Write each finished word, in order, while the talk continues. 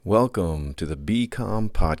Welcome to the BCOM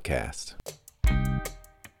Podcast.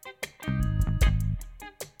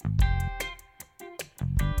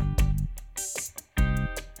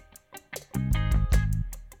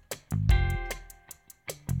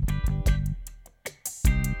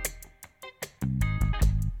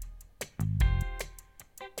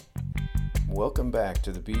 Welcome back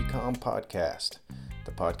to the BCOM Podcast,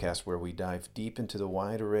 the podcast where we dive deep into the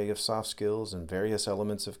wide array of soft skills and various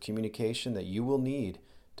elements of communication that you will need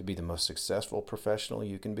to be the most successful professional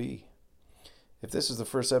you can be. If this is the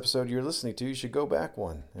first episode you're listening to, you should go back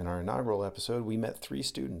one. In our inaugural episode, we met three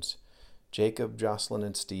students, Jacob, Jocelyn,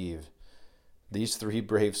 and Steve. These three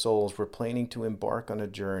brave souls were planning to embark on a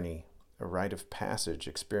journey, a rite of passage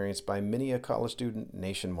experienced by many a college student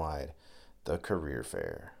nationwide, the career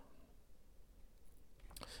fair.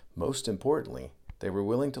 Most importantly, they were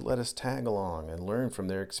willing to let us tag along and learn from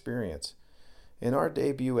their experience. In our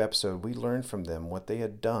debut episode, we learned from them what they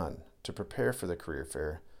had done to prepare for the career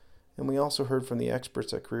fair, and we also heard from the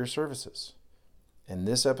experts at Career Services. In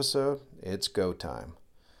this episode, it's go time.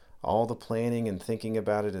 All the planning and thinking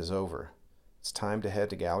about it is over. It's time to head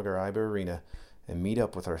to Gallagher-Iba Arena and meet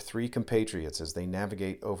up with our three compatriots as they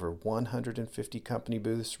navigate over 150 company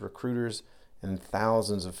booths, recruiters, and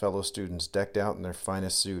thousands of fellow students decked out in their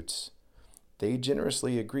finest suits. They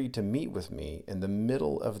generously agreed to meet with me in the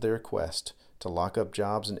middle of their quest to lock up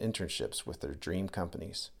jobs and internships with their dream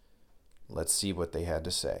companies. Let's see what they had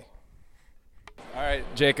to say. All right,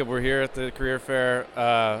 Jacob, we're here at the career fair.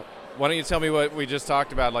 Why don't you tell me what we just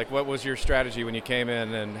talked about? Like, what was your strategy when you came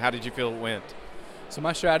in, and how did you feel it went? So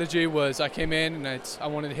my strategy was I came in and I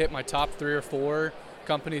wanted to hit my top 3 or 4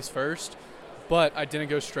 companies first, but I didn't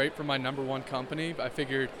go straight for my number one company. I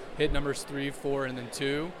figured hit numbers 3, 4, and then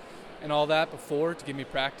 2 and all that before to give me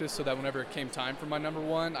practice so that whenever it came time for my number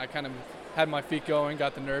one, I kind of had my feet going,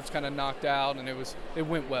 got the nerves kind of knocked out, and it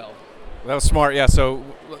went well. That was smart, yeah. So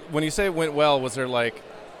when you say it went well, was there like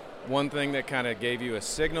one thing that kind of gave you a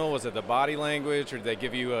signal? Was it the body language, or did they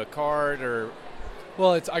give you a card? Or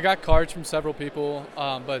Well, I got cards from several people,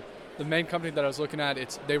 but the main company that I was looking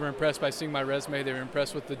at, they were impressed by seeing my resume. They were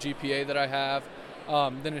impressed with the GPA that I have.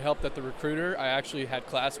 Then it helped that the recruiter I actually had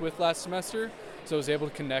class with last semester, so I was able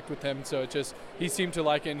to connect with him. So he seemed to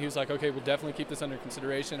like it, and he was like, okay, we'll definitely keep this under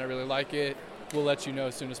consideration. I really like it. We'll let you know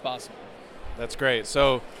as soon as possible. That's great.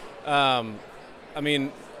 So, again,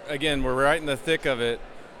 we're right in the thick of it.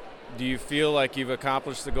 Do you feel like you've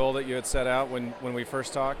accomplished the goal that you had set out when we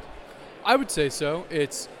first talked? I would say so.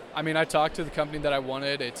 I talked to the company that I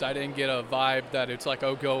wanted. I didn't get a vibe that it's like,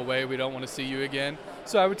 oh, go away, we don't want to see you again.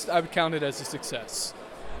 So I would count it as a success.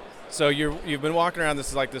 So you've been walking around. This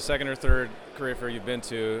is like the second or third career fair you've been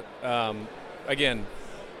to. Again,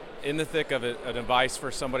 in the thick of it, an advice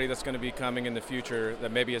for somebody that's going to be coming in the future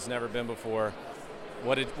that maybe has never been before.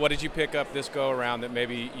 What did you pick up this go around that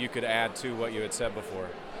maybe you could add to what you had said before?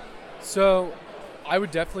 So I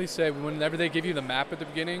would definitely say whenever they give you the map at the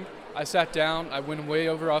beginning, I sat down, I went way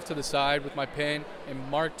over off to the side with my pen and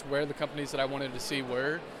marked where the companies that I wanted to see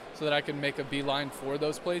were so that I could make a beeline for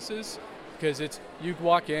those places. Because you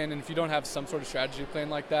walk in, and if you don't have some sort of strategy plan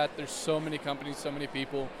like that, there's so many companies, so many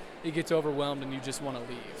people, it gets overwhelmed and you just want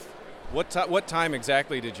to leave. What time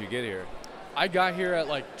exactly did you get here? I got here at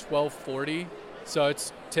like 12:40, so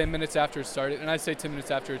it's 10 minutes after it started. And I say 10 minutes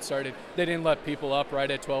after it started. They didn't let people up right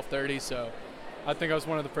at 12:30, so I think I was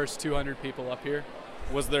one of the first 200 people up here.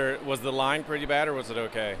 Was the line pretty bad, or was it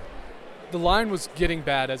okay? The line was getting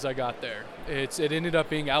bad as I got there. It ended up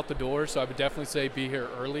being out the door, so I would definitely say be here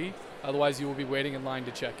early. Otherwise, you will be waiting in line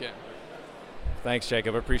to check in. Thanks,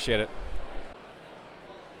 Jacob. I appreciate it.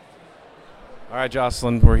 All right,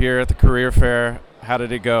 Jocelyn, we're here at the career fair. How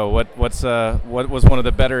did it go? What was one of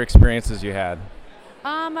the better experiences you had?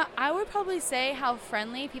 I would probably say how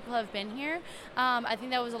friendly people have been here. I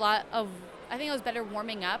think it was better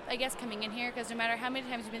warming up, I guess, coming in here, because no matter how many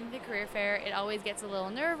times you've been to the career fair, it always gets a little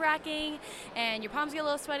nerve-wracking and your palms get a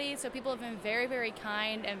little sweaty. So people have been very, very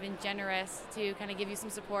kind and been generous to kind of give you some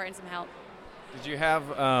support and some help. Did you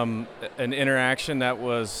have an interaction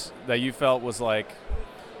that you felt was like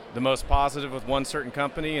the most positive with one certain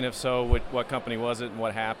company? And if so, what company was it and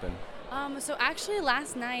what happened? So actually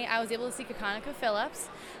last night I was able to see Phillips,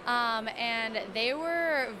 and they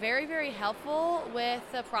were very, very helpful with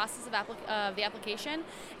the process of the application,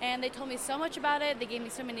 and they told me so much about it. They gave me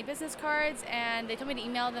so many business cards, and they told me to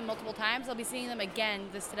email them multiple times. I'll be seeing them again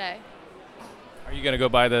today. Are you going to go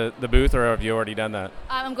by the booth, or have you already done that?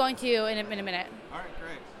 I'm going to in a minute. All right,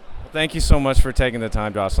 great. Well, thank you so much for taking the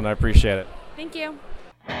time, Jocelyn. I appreciate it. Thank you.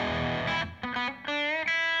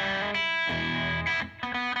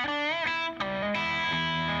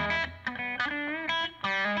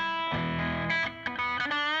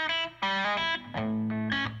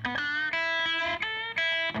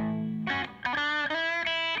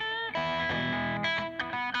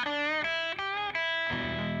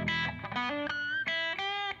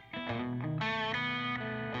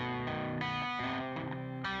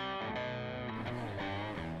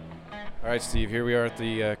 All right, Steve, here we are at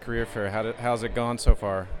the career fair. How's it gone so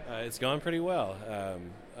far? It's gone pretty well.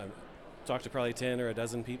 I've talked to probably 10 or a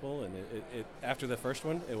dozen people, and it after the first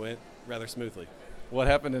one, it went rather smoothly. What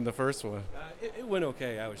happened in the first one? It went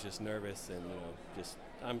okay. I was just nervous, and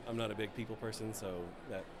I'm not a big people person, so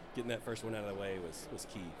getting that first one out of the way was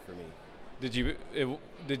key for me. Did you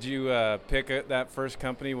pick that first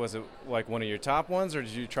company? Was it like one of your top ones, or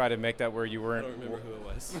did you try to make that where you weren't? I don't remember who it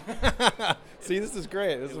was. See, this is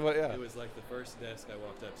great. This is what. Yeah. It was like the first desk I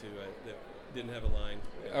walked up to that didn't have a line.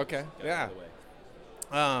 Okay. Yeah.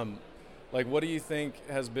 Like, what do you think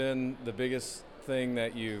has been the biggest thing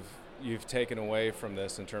that you've taken away from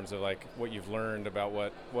this in terms of like what you've learned about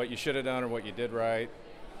what you should have done or what you did right?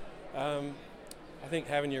 I think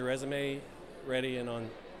having your resume ready and on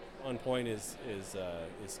point is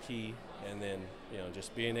key, and then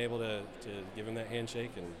just being able to give him that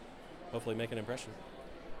handshake and hopefully make an impression.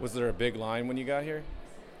 Was there a big line when you got here?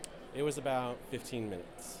 It was about 15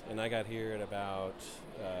 minutes, and I got here at about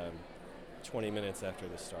 20 minutes after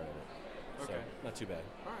the start of it. Okay. So not too bad.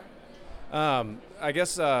 All right. I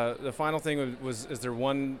guess the final thing was: is there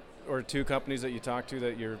one or two companies that you talked to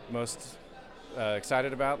that you're most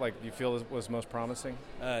excited about, like you feel was most promising?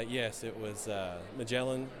 Yes, it was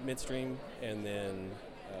Magellan Midstream, and then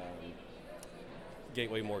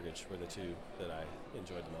Gateway Mortgage were the two that I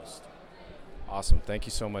enjoyed the most. Awesome. Thank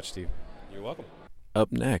you so much, Steve. You're welcome. Up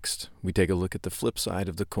next, we take a look at the flip side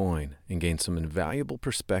of the coin and gain some invaluable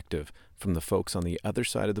perspective from the folks on the other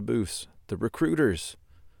side of the booths, the recruiters.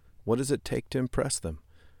 What does it take to impress them?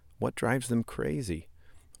 What drives them crazy?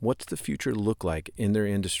 What's the future look like in their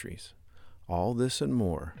industries? All this and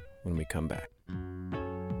more when we come back.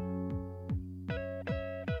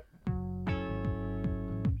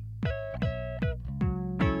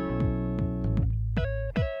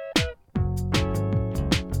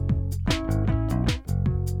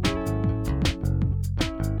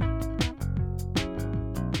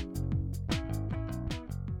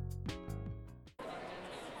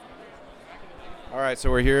 All right,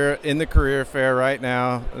 so we're here in the career fair right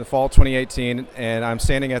now, the fall 2018, and I'm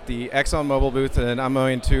standing at the ExxonMobil booth, and I'm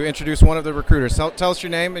going to introduce one of the recruiters. Tell us your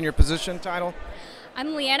name and your position title.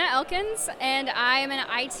 I'm Leanna Elkins, and I am an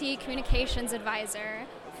IT communications advisor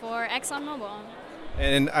for ExxonMobil.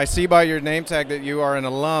 And I see by your name tag that you are an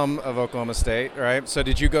alum of Oklahoma State, right? So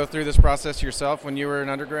did you go through this process yourself when you were an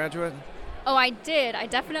undergraduate? Oh, I did. I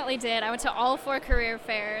definitely did. I went to all 4 career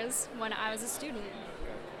fairs when I was a student.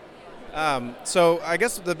 So I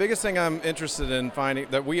guess the biggest thing I'm interested in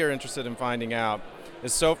we are interested in finding out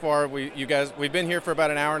is so far we've been here for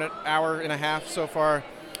about an hour and a half so far.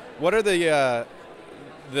 What are the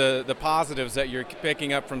positives that you're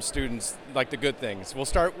picking up from students, like the good things? We'll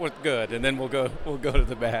start with good, and then we'll go to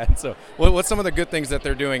the bad. So what's some of the good things that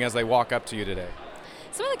they're doing as they walk up to you today?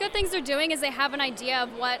 Some of the good things they're doing is they have an idea of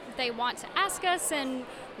what they want to ask us and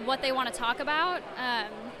what they want to talk about.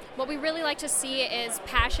 What we really like to see is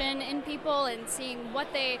passion in people and seeing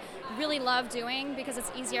what they really love doing, because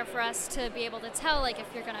it's easier for us to be able to tell, like, if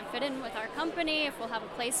you're going to fit in with our company, if we'll have a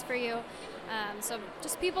place for you. So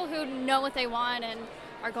just people who know what they want and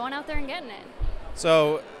are going out there and getting it.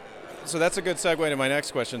 So that's a good segue to my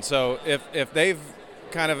next question. So if they've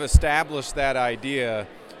kind of established that idea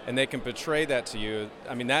and they can portray that to you,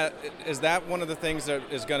 I mean, is that one of the things that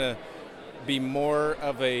is going to be more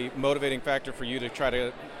of a motivating factor for you to try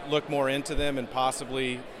to look more into them and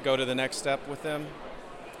possibly go to the next step with them?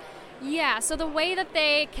 Yeah, so the way that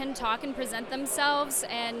they can talk and present themselves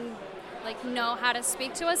and know how to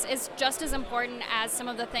speak to us is just as important as some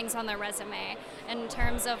of the things on their resume in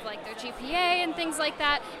terms of their GPA and things like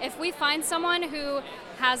that. If we find someone who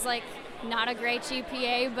has not a great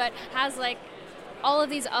GPA but has all of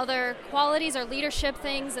these other qualities or leadership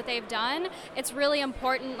things that they've done, it's really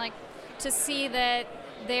important to see that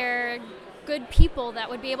they're good people that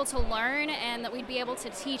would be able to learn and that we'd be able to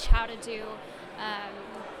teach how to do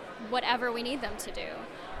whatever we need them to do.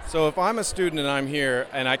 So if I'm a student and I'm here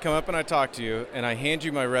and I come up and I talk to you and I hand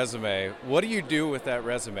you my resume, what do you do with that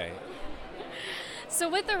resume? So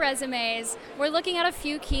with the resumes, we're looking at a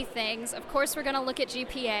few key things. Of course, we're going to look at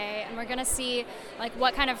GPA, and we're going to see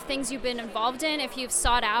what kind of things you've been involved in, if you've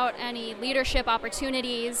sought out any leadership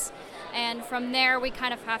opportunities. And from there, we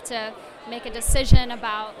kind of have to make a decision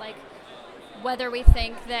about whether we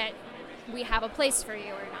think that we have a place for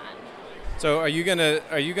you or not. So are you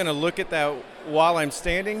gonna look at that while I'm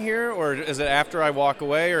standing here, or is it after I walk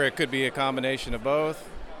away, or it could be a combination of both?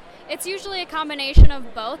 It's usually a combination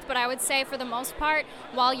of both, but I would say for the most part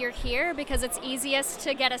while you're here, because it's easiest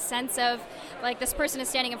to get a sense of this person is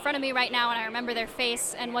standing in front of me right now and I remember their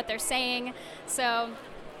face and what they're saying. So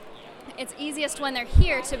it's easiest when they're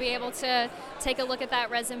here to be able to take a look at that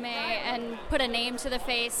resume and put a name to the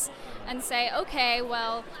face and say, okay,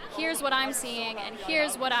 well, here's what I'm seeing and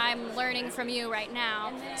here's what I'm learning from you right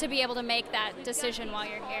now, to be able to make that decision while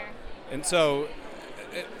you're here. And so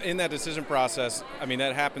in that decision process, I mean,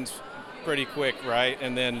 that happens pretty quick, right?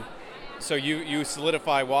 And then so you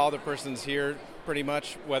solidify while the person's here pretty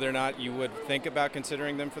much whether or not you would think about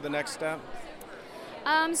considering them for the next step?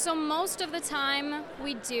 So most of the time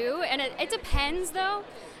we do, and it depends though.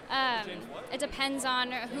 It depends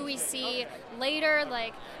on who we see later.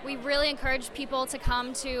 Like, we really encourage people to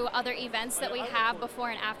come to other events that we have before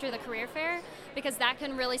and after the career fair, because that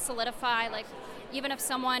can really solidify, like, even if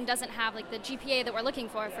someone doesn't have like the GPA that we're looking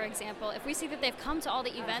for example, if we see that they've come to all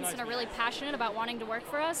the events and are really passionate about wanting to work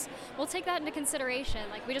for us, we'll take that into consideration.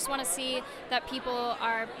 Like, we just want to see that people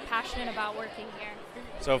are passionate about working here.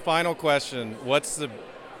 So final question, what's the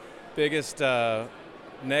biggest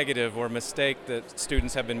negative or mistake that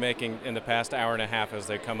students have been making in the past hour and a half as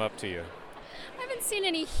they come up to you? I haven't seen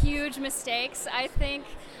any huge mistakes. I think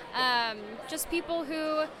just people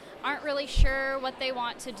who aren't really sure what they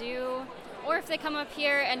want to do, or if they come up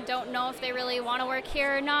here and don't know if they really want to work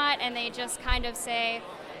here or not, and they just kind of say,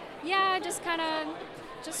 yeah, just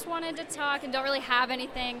wanted to talk and don't really have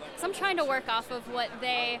anything. So I'm trying to work off of what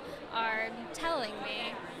they are telling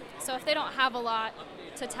me. So if they don't have a lot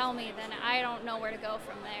to tell me, then I don't know where to go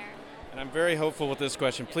from there. And I'm very hopeful with this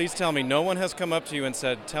question. Please tell me, no one has come up to you and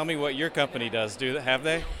said, tell me what your company does. Have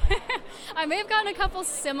they? I may have gotten a couple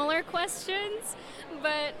similar questions,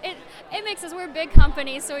 but it makes us, we're a big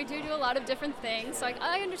company, so we do a lot of different things. So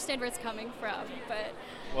I understand where it's coming from. But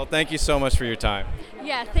well, thank you so much for your time.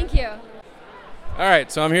 Yeah, thank you. All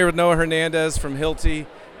right, so I'm here with Noah Hernandez from Hilti.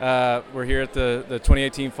 We're here at the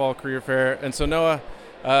 2018 Fall Career Fair. And so Noah,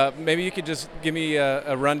 maybe you could just give me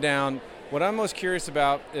a rundown. What I'm most curious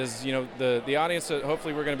about is, the audience that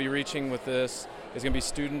hopefully we're going to be reaching with this is going to be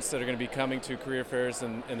students that are going to be coming to career fairs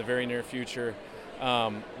in the very near future.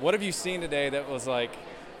 What have you seen today that was like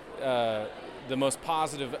the most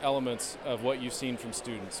positive elements of what you've seen from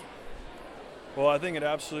students? Well, I think it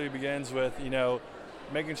absolutely begins with,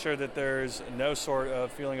 making sure that there's no sort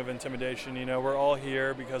of feeling of intimidation. We're all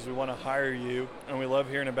here because we want to hire you and we love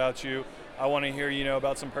hearing about you. I want to hear,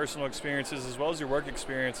 about some personal experiences as well as your work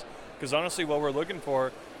experience. Because honestly, what we're looking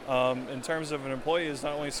for in terms of an employee is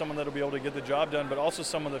not only someone that will be able to get the job done, but also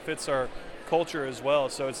someone that fits our culture as well.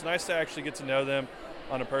 So it's nice to actually get to know them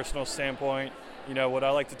on a personal standpoint. What I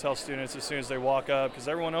like to tell students as soon as they walk up, because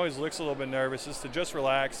everyone always looks a little bit nervous, is to just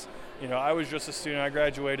relax. I was just a student. I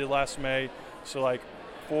graduated last May, so like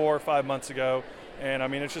 4 or 5 months ago. And I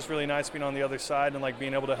mean, it's just really nice being on the other side and like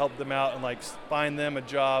being able to help them out and like find them a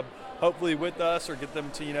job, hopefully with us, or get them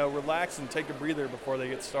to, relax and take a breather before they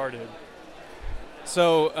get started.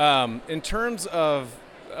 So in terms of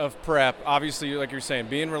prep, obviously, like you're saying,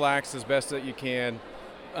 being relaxed as best that you can.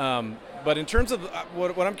 But in terms of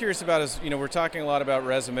what I'm curious about is, we're talking a lot about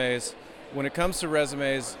resumes. When it comes to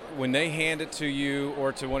resumes, when they hand it to you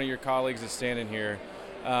or to one of your colleagues that's standing here,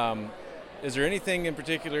 is there anything in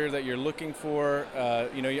particular that you're looking for? I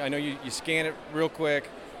know you scan it real quick.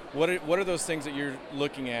 What are those things that you're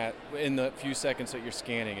looking at in the few seconds that you're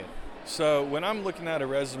scanning it? So when I'm looking at a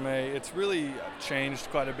resume, it's really changed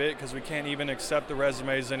quite a bit because we can't even accept the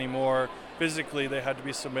resumes anymore. Physically, they had to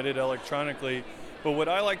be submitted electronically. But what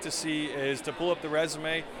I like to see is to pull up the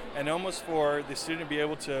resume and almost for the student to be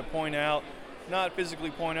able to point out, not physically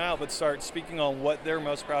point out, but start speaking on what they're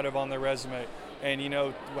most proud of on their resume. And,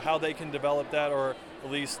 how they can develop that, or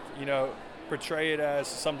at least, portray it as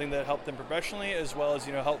something that helped them professionally as well as,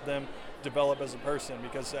 help them develop as a person.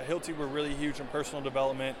 Because at Hilti, we're really huge in personal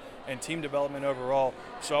development and team development overall.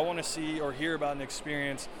 So I want to see or hear about an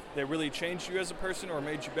experience that really changed you as a person or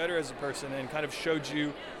made you better as a person and kind of showed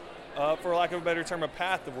you, for lack of a better term, a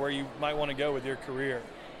path of where you might want to go with your career.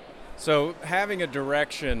 So having a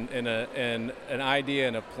direction and an idea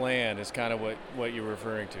and a plan is kind of what you're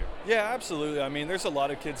referring to. Yeah, absolutely. I mean, there's a lot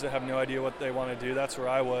of kids that have no idea what they want to do. That's where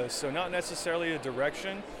I was. So not necessarily a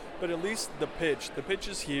direction, but at least the pitch. The pitch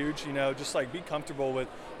is huge, just like be comfortable with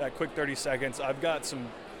that quick 30 seconds. I've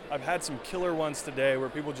had some killer ones today where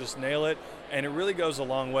people just nail it, and it really goes a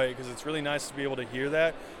long way because it's really nice to be able to hear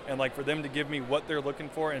that and like for them to give me what they're looking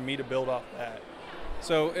for and me to build off that.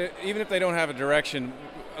 So even if they don't have a direction,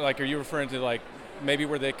 like, are you referring to like maybe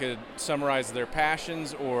where they could summarize their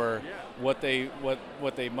passions or what they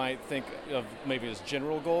might think of maybe as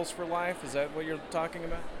general goals for life? Is that what you're talking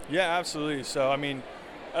about? Yeah, absolutely. So I mean,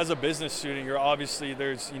 as a business student,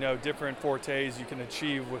 there's different fortes you can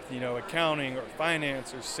achieve with accounting or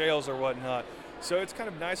finance or sales or whatnot. So it's kind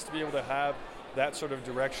of nice to be able to have that sort of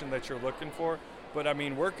direction that you're looking for. But I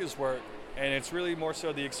mean, work is work, and it's really more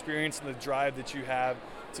so the experience and the drive that you have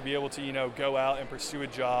to be able to, go out and pursue a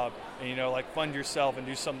job and, like fund yourself and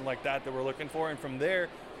do something like that we're looking for. And from there,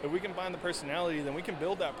 if we can find the personality, then we can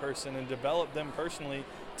build that person and develop them personally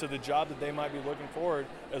to the job that they might be looking forward,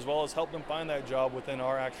 as well as help them find that job within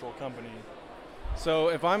our actual company. So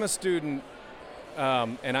if I'm a student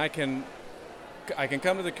and I can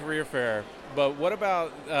come to the career fair, but what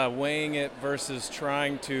about weighing it versus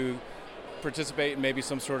trying to participate in maybe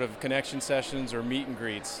some sort of connection sessions or meet and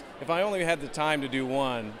greets? If I only had the time to do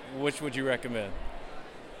one, which would you recommend?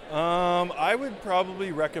 I would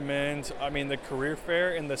probably recommend, the career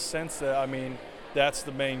fair, in the sense that, that's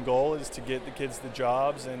the main goal, is to get the kids the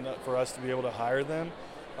jobs and for us to be able to hire them.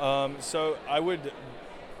 So I would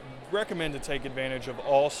recommend to take advantage of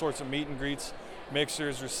all sorts of meet and greets,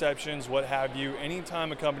 mixers, receptions, what have you.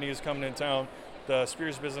 Anytime a company is coming in town, the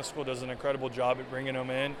Spears Business School does an incredible job at bringing them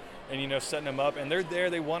in and, setting them up. And they're there.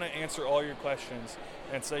 They want to answer all your questions.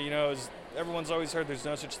 And so, as everyone's always heard, there's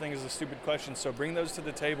no such thing as a stupid question. So bring those to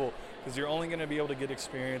the table, because you're only going to be able to get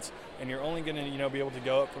experience, and you're only going to, be able to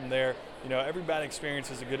go up from there. Every bad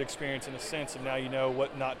experience is a good experience in a sense of now you know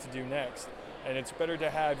what not to do next. And it's better to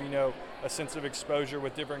have, a sense of exposure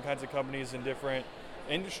with different kinds of companies and different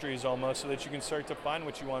industries almost, so that you can start to find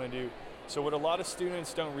what you want to do. So what a lot of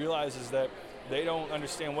students don't realize is that they don't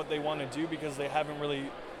understand what they want to do because they haven't really,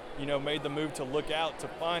 made the move to look out to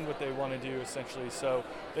find what they want to do, essentially. So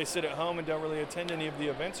they sit at home and don't really attend any of the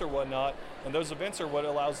events or whatnot, and those events are what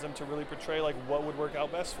allows them to really portray like what would work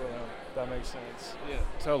out best for them, if that makes sense. Yeah,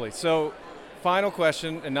 totally. So final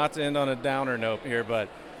question, and not to end on a downer note here, but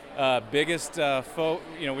biggest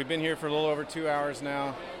we've been here for a little over 2 hours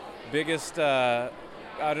now. Biggest,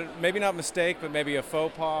 maybe not mistake, but maybe a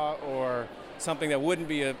faux pas or something that wouldn't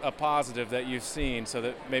be a positive that you've seen, so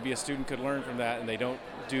that maybe a student could learn from that and they don't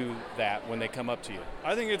do that when they come up to you?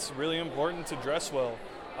 I think it's really important to dress well.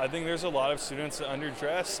 I think there's a lot of students that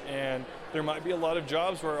underdress, and there might be a lot of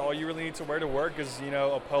jobs where all you really need to wear to work is,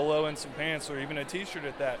 a polo and some pants, or even a t-shirt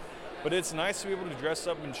at that. But it's nice to be able to dress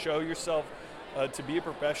up and show yourself to be a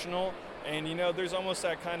professional. And, there's almost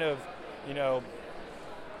that kind of,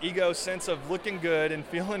 ego sense of looking good and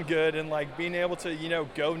feeling good and like being able to,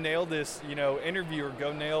 go nail this, interview, or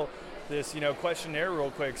go nail this, questionnaire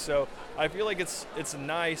real quick. So I feel like it's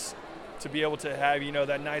nice to be able to have,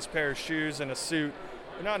 that nice pair of shoes and a suit.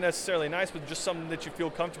 Not necessarily nice, but just something that you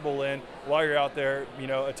feel comfortable in while you're out there,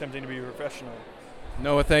 attempting to be a professional.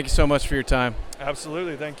 Noah, thank you so much for your time.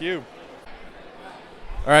 Absolutely. Thank you.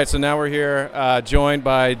 All right, so now we're here joined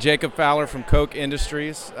by Jacob Fowler from Koch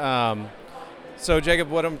Industries. So, Jacob,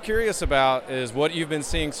 what I'm curious about is what you've been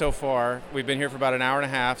seeing so far. We've been here for about an hour and a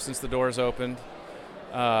half since the doors opened.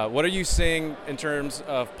 What are you seeing in terms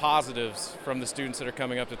of positives from the students that are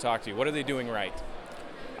coming up to talk to you? What are they doing right?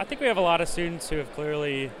 I think we have a lot of students who have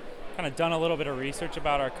clearly kind of done a little bit of research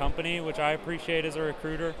about our company, which I appreciate as a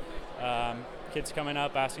recruiter. Kids coming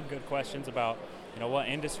up asking good questions about what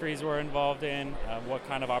industries we're involved in, what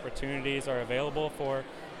kind of opportunities are available for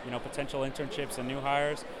potential internships and new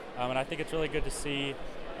hires. And I think it's really good to see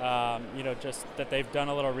just that they've done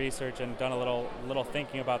a little research and done a little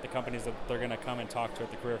thinking about the companies that they're going to come and talk to at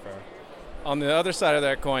the career fair. On the other side of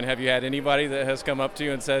that coin, have you had anybody that has come up to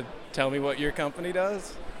you and said, "Tell me what your company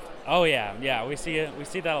does"? Oh yeah, we see it. We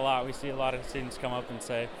see that a lot. We see a lot of students come up and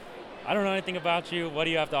say, "I don't know anything about you. What do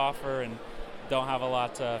you have to offer?" and don't have a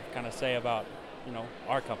lot to kind of say about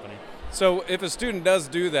our company. So if a student does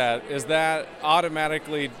do that, is that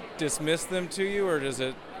automatically dismiss them to you, or does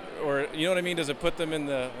it, or you know what I mean? Does it put them in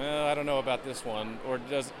the, I don't know about this one, or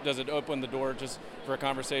does it open the door just for a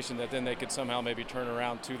conversation that then they could somehow maybe turn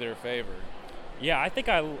around to their favor? Yeah, I think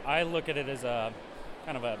I look at it as a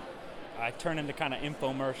kind of I turn into kind of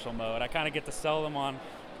infomercial mode. I kind of get to sell them on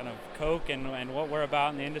kind of Koch and what we're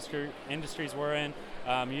about in the industries we're in.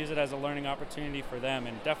 Use it as a learning opportunity for them,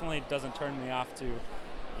 and definitely doesn't turn me off to,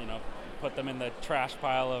 put them in the trash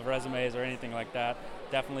pile of resumes or anything like that.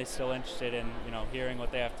 Definitely still interested in, hearing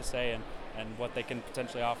what they have to say and what they can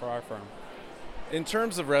potentially offer our firm. In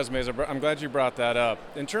terms of resumes, I'm glad you brought that up.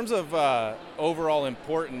 In terms of overall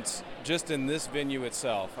importance, just in this venue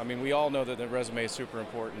itself, I mean, we all know that the resume is super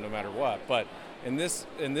important no matter what, but in this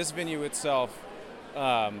venue itself,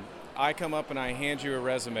 I come up and I hand you a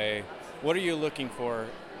resume. What are you looking for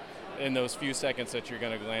in those few seconds that you're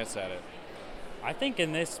going to glance at it? I think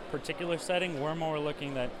in this particular setting, we're more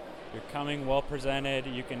looking that you're coming well presented,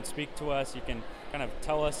 you can speak to us, you can kind of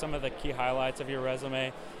tell us some of the key highlights of your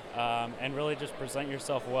resume, and really just present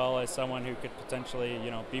yourself well as someone who could potentially,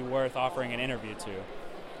 be worth offering an interview to.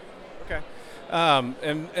 Okay.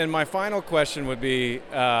 And my final question would be,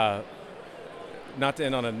 not to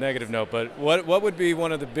end on a negative note, but what would be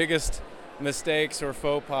one of the biggest mistakes or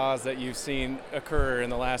faux pas that you've seen occur in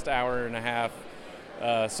the last hour and a half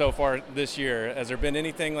so far this year? Has there been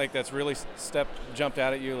anything like that's really jumped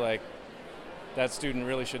out at you, like that student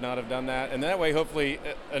really should not have done that? And that way, hopefully,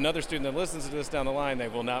 another student that listens to this down the line, they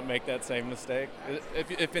will not make that same mistake,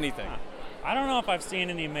 if anything. I don't know if I've seen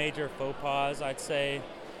any major faux pas. I'd say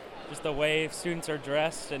just the way students are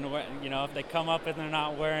dressed, and if they come up and they're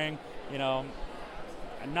not wearing,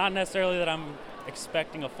 not necessarily that I'm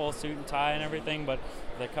expecting a full suit and tie and everything, but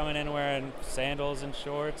if they're coming in wearing sandals and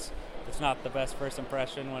shorts, it's not the best first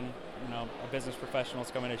impression when a business professional is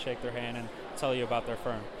coming to shake their hand and tell you about their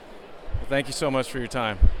firm. Well, thank you so much for your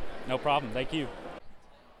time. No problem. Thank you.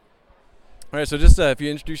 All right, so just if you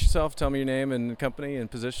introduce yourself, tell me your name and company and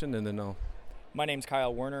position, and then I'll... My name's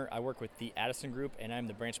Kyle Werner. I work with the Addison Group, and I'm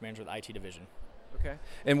the branch manager of the IT division. Okay.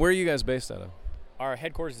 And where are you guys based out of? Our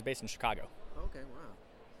headquarters is based in Chicago. Okay,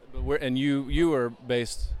 wow. But you are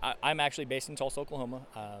based? I'm actually based in Tulsa, Oklahoma,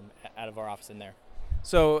 out of our office in there.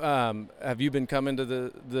 So have you been coming to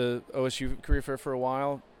the OSU Career Fair for a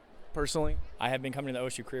while, personally? I have been coming to the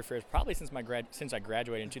OSU Career Fairs probably since I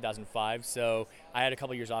graduated in 2005. So I had a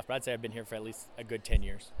couple years off, but I'd say I've been here for at least a good 10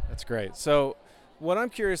 years. That's great. So what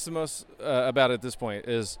I'm curious the most about at this point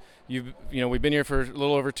is we've been here for a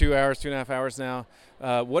little over 2.5 hours now.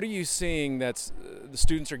 What are you seeing that's the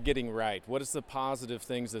students are getting right? What is the positive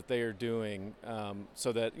things that they are doing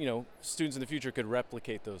so that students in the future could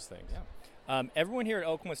replicate those things? Yeah. Everyone here at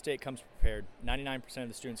Oklahoma State comes prepared. 99% of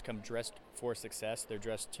the students come dressed for success. They're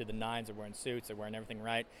dressed to the nines. They're wearing suits. They're wearing everything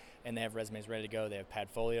right, and they have resumes ready to go. They have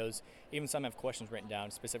padfolios. Even some have questions written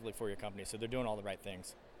down specifically for your company. So they're doing all the right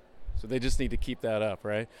things. So they just need to keep that up,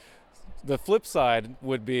 right? The flip side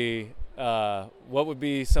would be what would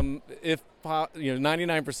be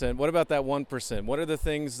 99%. What about that 1%? What are the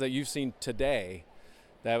things that you've seen today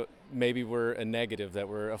that maybe were a negative, that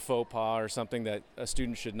were a faux pas or something that a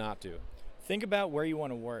student should not do? Think about where you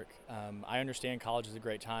want to work. I understand college is a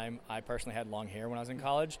great time. I personally had long hair when I was in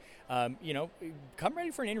college. Come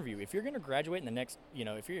ready for an interview. If you're going to graduate in the next,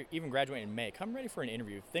 if you're even graduating in May, come ready for an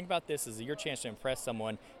interview. Think about this as your chance to impress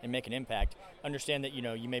someone and make an impact. Understand that,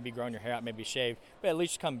 you may be growing your hair out, maybe shaved, but at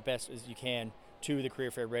least come best as you can to the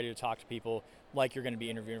career fair, ready to talk to people like you're going to be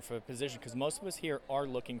interviewing for a position, because most of us here are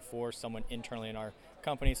looking for someone internally in our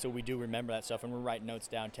company, so we do remember that stuff, and we're writing notes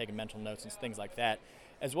down, taking mental notes and things like that,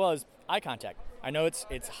 as well as eye contact. I know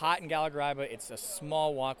it's hot in Gallagher-Iba, it's a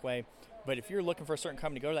small walkway, but if you're looking for a certain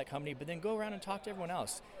company, go to that company, but then go around and talk to everyone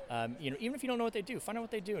else. Even if you don't know what they do, find out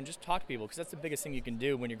what they do and just talk to people, because that's the biggest thing you can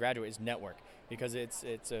do when you graduate is network, because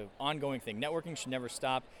it's an ongoing thing. Networking should never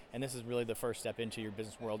stop, and this is really the first step into your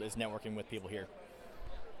business world, is networking with people here.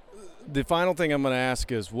 The final thing I'm going to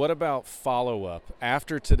ask is, what about follow-up?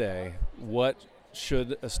 After today, what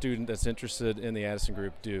should a student that's interested in the Addison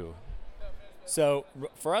Group do? So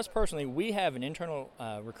for us personally, we have an internal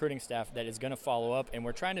recruiting staff that is going to follow up, and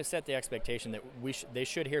we're trying to set the expectation that they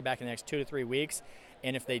should hear back in the next 2 to 3 weeks.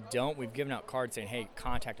 And if they don't, we've given out cards saying, hey,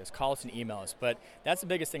 contact us, call us and email us. But that's the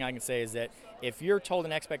biggest thing I can say, is that if you're told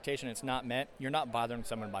an expectation and it's not met, you're not bothering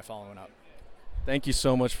someone by following up. Thank you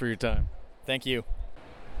so much for your time. Thank you.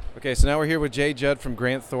 Okay, so now we're here with Jay Judd from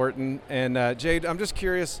Grant Thornton. And Jade, I'm just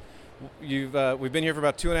curious, we've been here for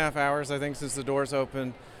about 2.5 hours, I think, since the doors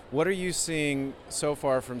opened. What are you seeing so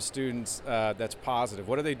far from students that's positive?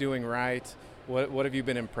 What are they doing right? What have you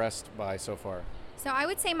been impressed by so far? So I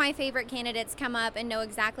would say my favorite candidates come up and know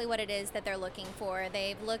exactly what it is that they're looking for.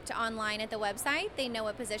 They've looked online at the website. They know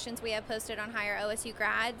what positions we have posted on Hire OSU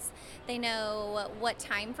Grads. They know what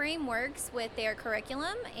time frame works with their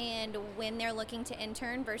curriculum and when they're looking to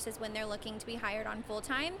intern versus when they're looking to be hired on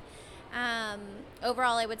full-time.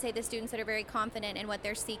 Overall, I would say the students that are very confident in what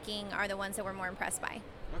they're seeking are the ones that we're more impressed by.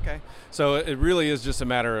 Okay. So it really is just a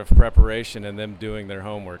matter of preparation and them doing their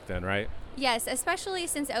homework then, right? Yes, especially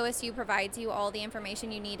since OSU provides you all the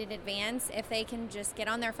information you need in advance. If they can just get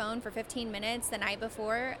on their phone for 15 minutes the night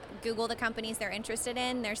before, Google the companies they're interested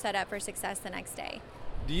in, they're set up for success the next day.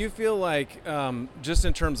 Do you feel like, just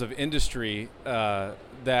in terms of industry,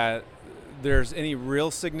 that there's any real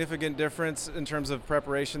significant difference in terms of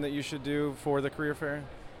preparation that you should do for the career fair?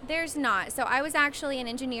 There's not. So I was actually an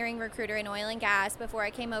engineering recruiter in oil and gas before I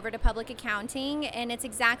came over to public accounting, and it's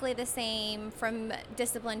exactly the same from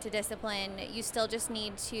discipline to discipline. You still just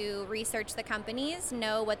need to research the companies,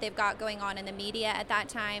 know what they've got going on in the media at that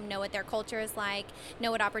time, know what their culture is like, know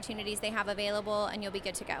what opportunities they have available, and you'll be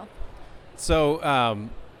good to go. So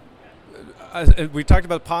we talked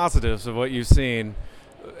about positives of what you've seen.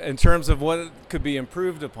 in terms of what could be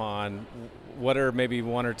improved upon, what are maybe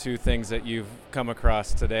one or two things that you've come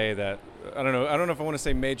across today that, I don't know if I want to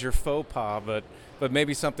say major faux pas, but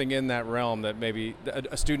maybe something in that realm that maybe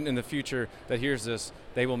a student in the future that hears this,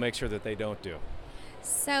 they will make sure that they don't do?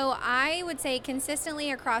 So I would say consistently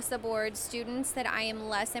across the board, students that I am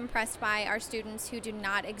less impressed by are students who do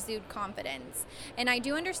not exude confidence. And I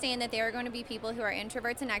do understand that there are going to be people who are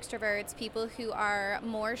introverts and extroverts, people who are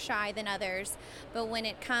more shy than others. But when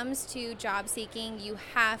it comes to job seeking, you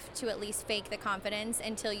have to at least fake the confidence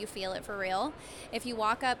until you feel it for real. If you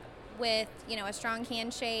walk up with, a strong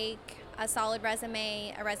handshake, a solid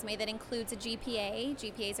resume, a resume that includes a GPA.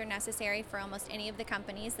 GPAs are necessary for almost any of the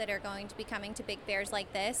companies that are going to be coming to big fairs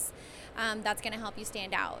like this. That's going to help you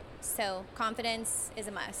stand out. So confidence is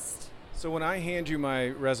a must. So when I hand you my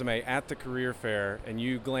resume at the career fair and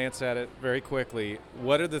you glance at it very quickly,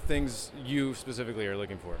 what are the things you specifically are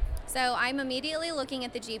looking for? So I'm immediately looking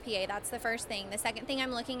at the GPA. That's the first thing. The second thing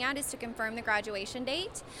I'm looking at is to confirm the graduation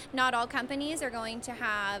date. Not all companies are going to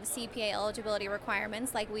have CPA eligibility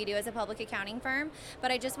requirements like we do as a public accounting firm,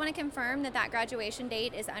 but I just want to confirm that graduation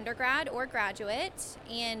date is undergrad or graduate.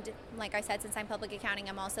 And like I said, since I'm public accounting,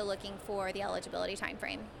 I'm also looking for the eligibility time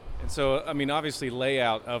frame. And so, obviously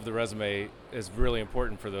layout of the resume is really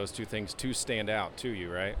important for those two things to stand out to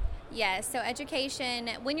you, right? Yes, so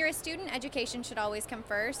education, when you're a student, education should always come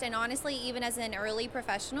first. And honestly, even as an early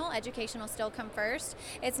professional, education will still come first.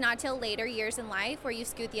 It's not till later years in life where you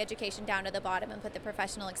scoot the education down to the bottom and put the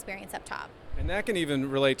professional experience up top. And that can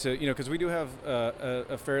even relate to, because we do have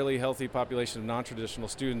a fairly healthy population of non-traditional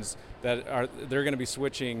students they're going to be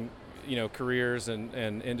switching careers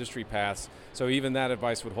and industry paths. So even that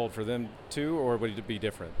advice would hold for them too, or would it be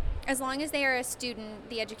different? As long as they are a student,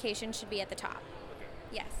 the education should be at the top.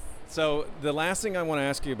 Yes. So the last thing I want to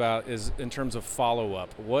ask you about is in terms of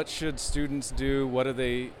follow-up. What should students do? What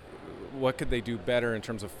could they do better in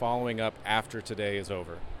terms of following up after today is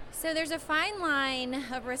over? So there's a fine line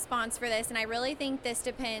of response for this, and I really think this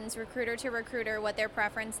depends recruiter to recruiter what their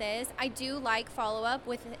preference is. I do like follow-up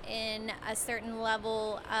within a certain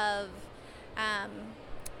level of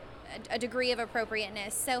a degree of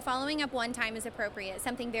appropriateness. So following up one time is appropriate.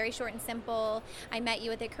 Something very short and simple. I met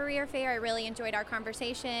you at the career fair. I really enjoyed our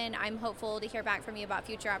conversation. I'm hopeful to hear back from you about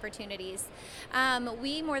future opportunities.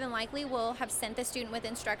 We more than likely will have sent the student with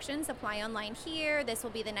instructions. Apply online here. This will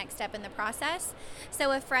be the next step in the process.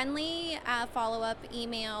 So a friendly follow-up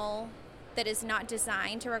email that is not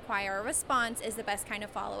designed to require a response is the best kind of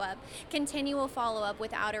follow-up. Continual follow-up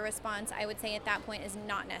without a response, I would say at that point, is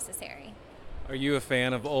not necessary. Are you a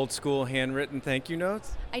fan of old school handwritten thank you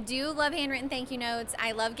notes? I do love handwritten thank you notes.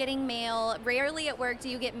 I love getting mail. Rarely at work do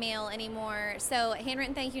you get mail anymore. So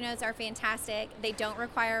handwritten thank you notes are fantastic. They don't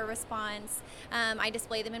require a response. I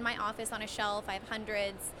display them in my office on a shelf. I have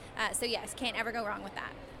hundreds. So yes, can't ever go wrong with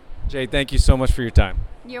that. Jay, thank you so much for your time.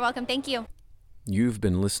 You're welcome. Thank you. You've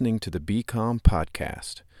been listening to the BCOM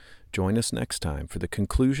Podcast. Join us next time for the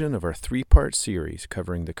conclusion of our 3-part series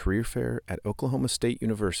covering the career fair at Oklahoma State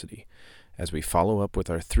University, as we follow up with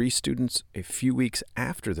our 3 students a few weeks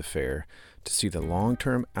after the fair to see the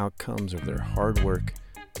long-term outcomes of their hard work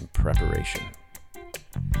and preparation.